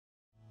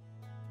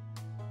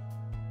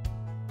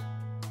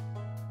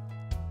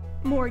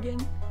Morgan.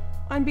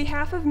 On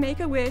behalf of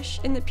Make-A-Wish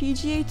and the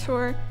PGA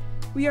Tour,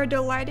 we are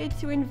delighted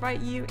to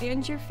invite you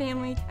and your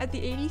family at the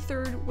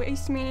 83rd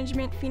Waste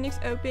Management Phoenix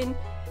Open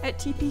at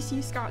TPC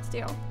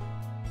Scottsdale.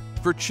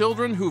 For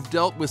children who've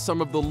dealt with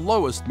some of the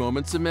lowest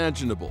moments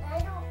imaginable,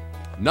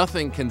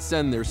 nothing can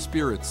send their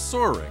spirits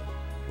soaring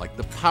like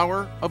the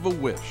power of a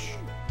wish.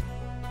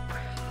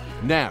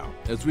 Now,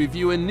 as we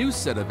view a new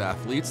set of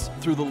athletes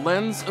through the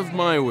lens of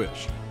my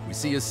wish, we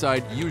see a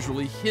side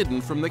usually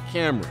hidden from the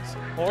cameras.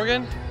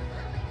 Morgan?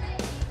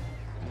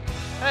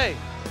 Hey,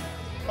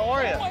 how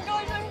are you? Oh my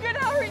gosh, I'm good,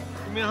 how are you?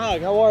 Give me a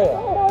hug, how are you?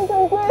 Oh my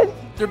gosh, I'm good.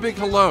 Their big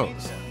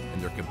hellos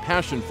and their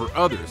compassion for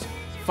others,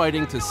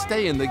 fighting to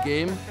stay in the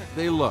game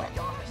they love.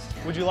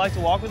 Would you like to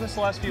walk with us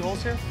the last few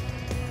holes here?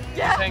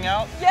 Yeah. Just hang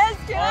out? Yes,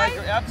 can All right,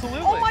 I?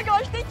 absolutely. Oh my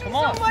gosh, thank you Come so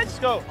on, much. let's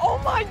go. Oh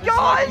my This is gosh.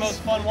 like the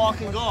most fun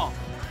walk in golf.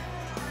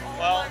 Oh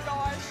Well, my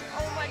gosh.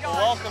 Oh my gosh.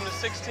 welcome to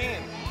 16.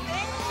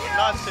 Thank you.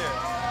 Nuts here.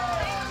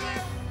 Thank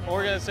you.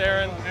 Morgan, it's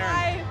Aaron.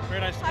 Hi. Very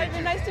nice to Hi, meet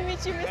you. nice to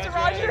meet you, Mr.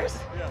 Congratulations.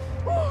 Rogers.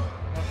 Yeah.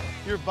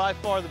 You're by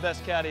far the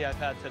best caddy I've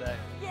had today.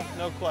 Yeah.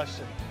 No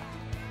question.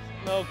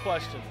 No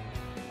question.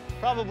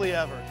 Probably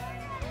ever.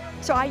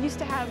 So I used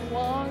to have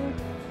long,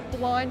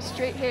 blonde,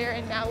 straight hair,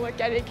 and now look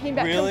at it. It came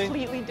back Really?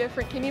 completely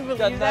different. Can you You believe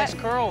got that? nice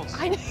curls.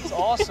 I know. It's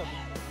awesome.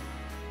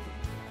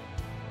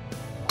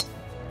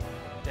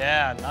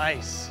 Yeah,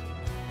 nice.